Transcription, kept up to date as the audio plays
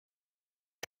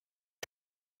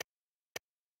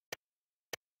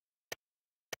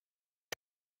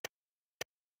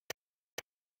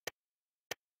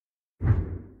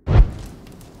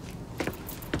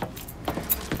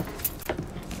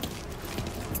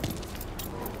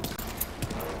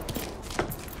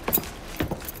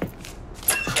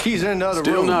Keys are in the other room.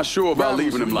 Still not sure about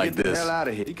leaving him like Get the this. hell out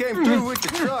of here. He came through with the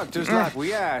truck just like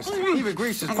we asked. Even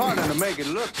greased his partner to make it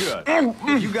look good.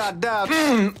 If you got doubts,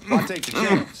 why take the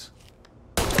chance?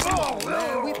 Oh,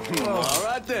 man, all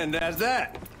right then, that's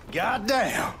that.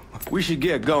 Goddamn. We should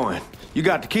get going. You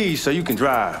got the keys so you can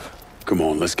drive. Come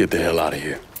on, let's get the hell out of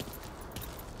here.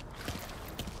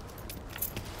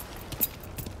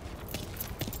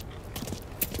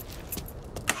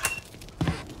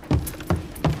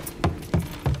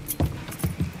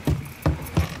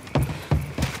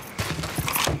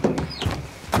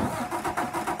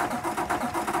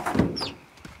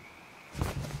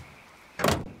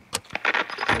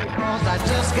 I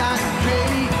just got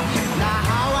paid. Now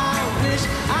how I wish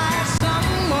I had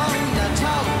someone to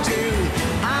talk to.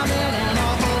 I'm in an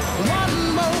awful one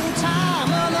more time,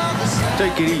 another step.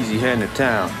 Take it easy heading to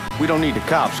town. We don't need the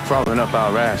cops crawling up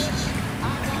our asses.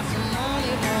 I got some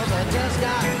money 'cause I just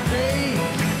got paid.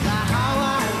 Now how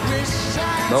I wish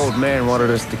I The old man wanted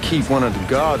us to keep one of the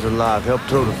guards alive, help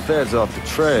throw the feds off the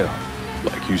trail.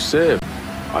 Like you said,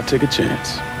 I'll take a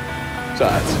chance.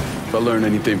 Besides, if I learn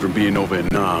anything from being over in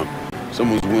Nam,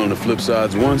 someone's willing to flip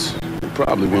sides once, they're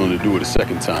probably willing to do it a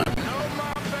second time.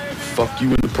 Fuck you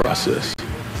in the process.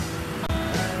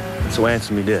 So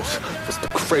answer me this. What's the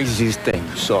craziest thing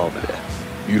you saw over there?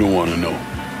 You don't want to know.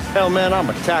 Hell, man, I'm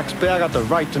a taxpayer. I got the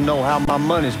right to know how my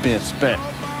money's being spent.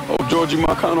 Oh, Georgie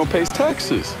Marcano pays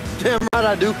taxes. Damn right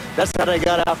I do. That's how they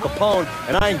got Al Capone,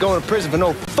 and I ain't going to prison for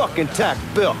no fucking tax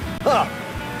bill. Huh?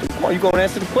 Come on, you gonna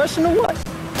answer the question or what?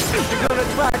 You're gonna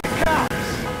try the cops.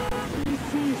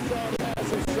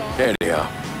 Anyhow,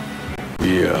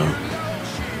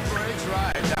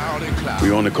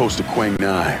 we're on the coast of Quang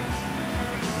Nai,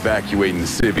 evacuating the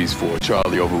civvies for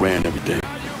Charlie overran everything.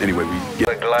 Anyway, we get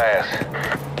The glass.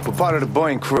 We're part of the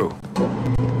Boeing crew.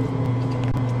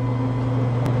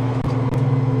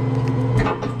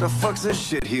 What the fuck's this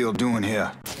shitheel doing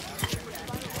here?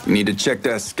 We need to check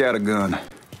that scattergun.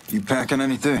 You packing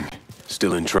anything?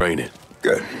 still in training.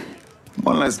 Good.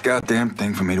 One less goddamn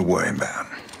thing for me to worry about.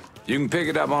 You can pick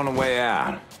it up on the way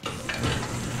out.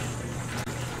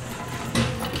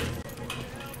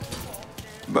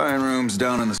 Buying rooms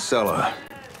down in the cellar.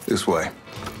 This way.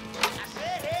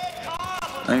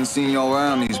 I ain't seen y'all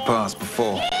around these parts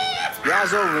before.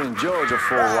 Guy's over in Georgia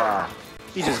for a while.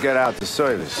 He just got out the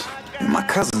service. My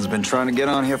cousin's been trying to get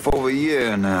on here for over a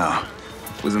year now.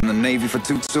 Was in the Navy for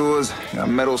 2 tours, got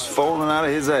medals falling out of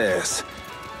his ass.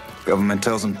 Government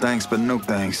tells him thanks, but no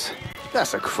thanks.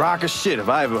 That's a crock of shit if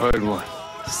I ever heard one.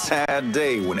 Sad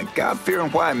day when a God-fearing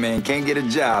white man can't get a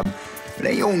job, and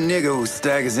that old nigger who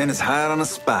staggers in is hired on the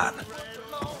spot.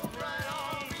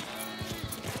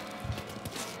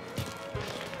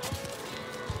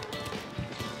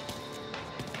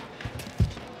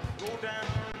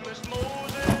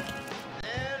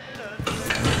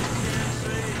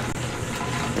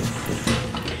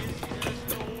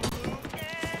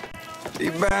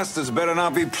 You bastards better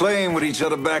not be playing with each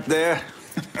other back there.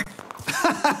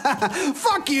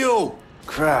 Fuck you!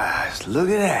 Christ, look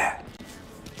at that.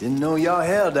 Didn't know y'all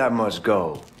held that much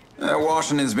gold.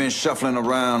 Washington's been shuffling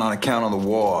around on account of the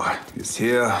war. It's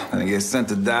here, and it gets sent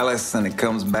to Dallas, and it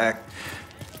comes back.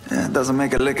 It doesn't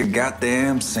make a lick of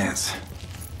goddamn sense.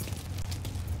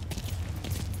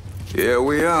 Here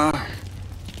we are.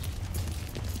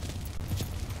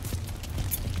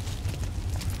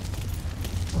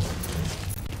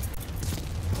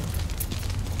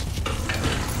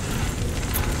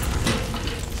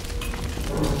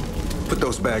 Put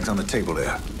those bags on the table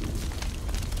there.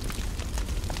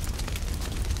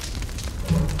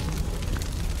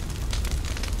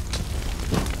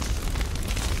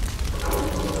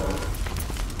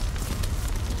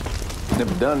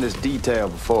 Never done this detail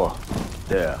before.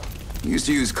 Yeah. Used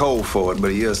to use coal for it,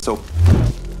 but he is so...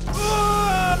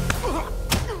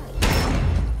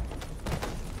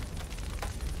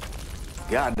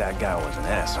 God, that guy was an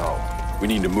asshole. We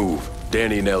need to move.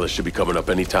 Danny and Ellis should be coming up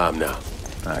any time now.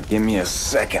 Give me a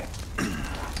second.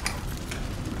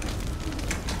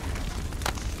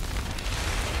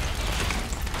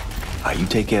 You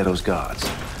take care of those guards.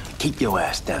 Keep your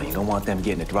ass down. You don't want them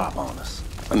getting a drop on us.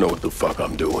 I know what the fuck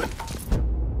I'm doing.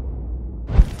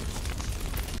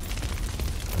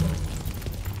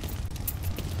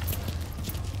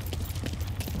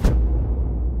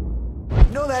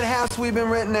 You know that house we've been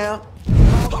renting out?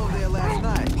 I called over there last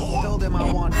night. Told them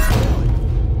I wanted to sell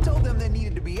it. Told them they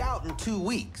needed to be out in 2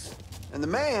 weeks. And the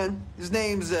man, his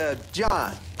name's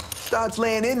John, starts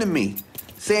laying into me,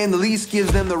 saying the lease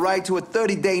gives them the right to a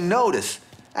 30-day notice.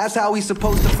 That's how he's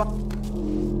supposed to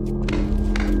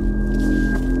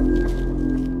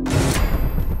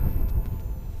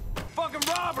Fucking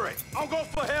robbery! I'll go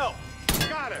for help!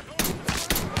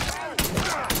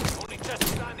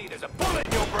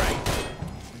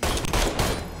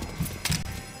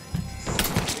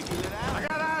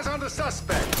 the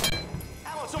suspect.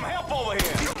 I want some help over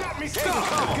here. He's got me stuck.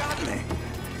 Got me.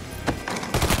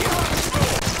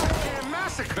 Damn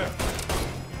massacre.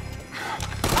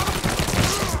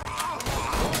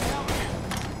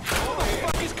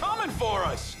 He's coming for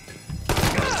us.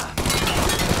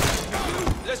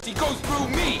 Lest he goes through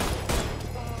me.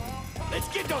 Let's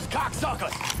get those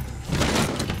cocksuckers.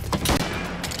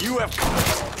 You have.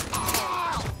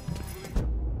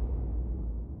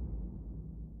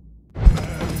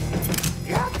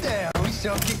 Goddamn, we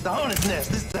sure kicked the hornet's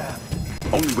nest this time.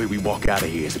 Only way we walk out of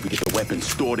here is if we get the weapons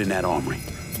stored in that armory.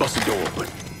 Bust the door open.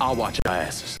 I'll watch our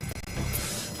asses.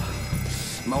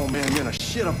 My old man gonna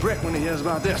shit a brick when he hears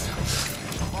about this.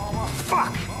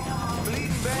 Fuck!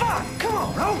 Fuck! Come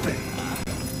on, open!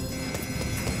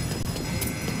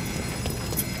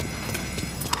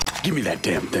 Give me that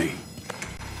damn thing.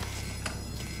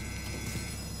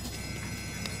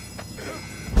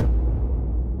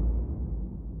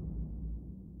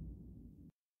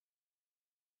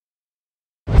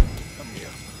 Come here.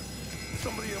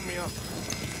 Somebody help me up.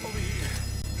 Over here.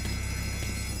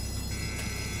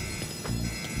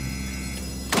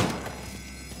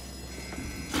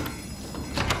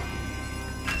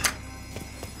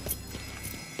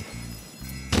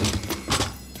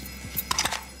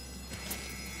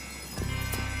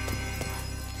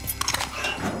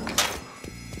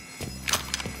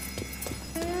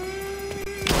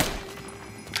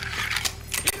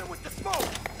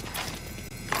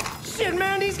 Shit,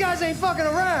 man, these guys ain't fucking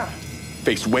around.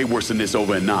 Faced way worse than this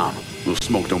over in Nam. Little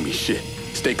smoke don't mean shit.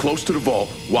 Stay close to the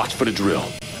vault, watch for the drill.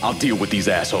 I'll deal with these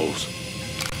assholes.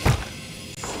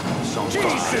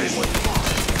 Jesus!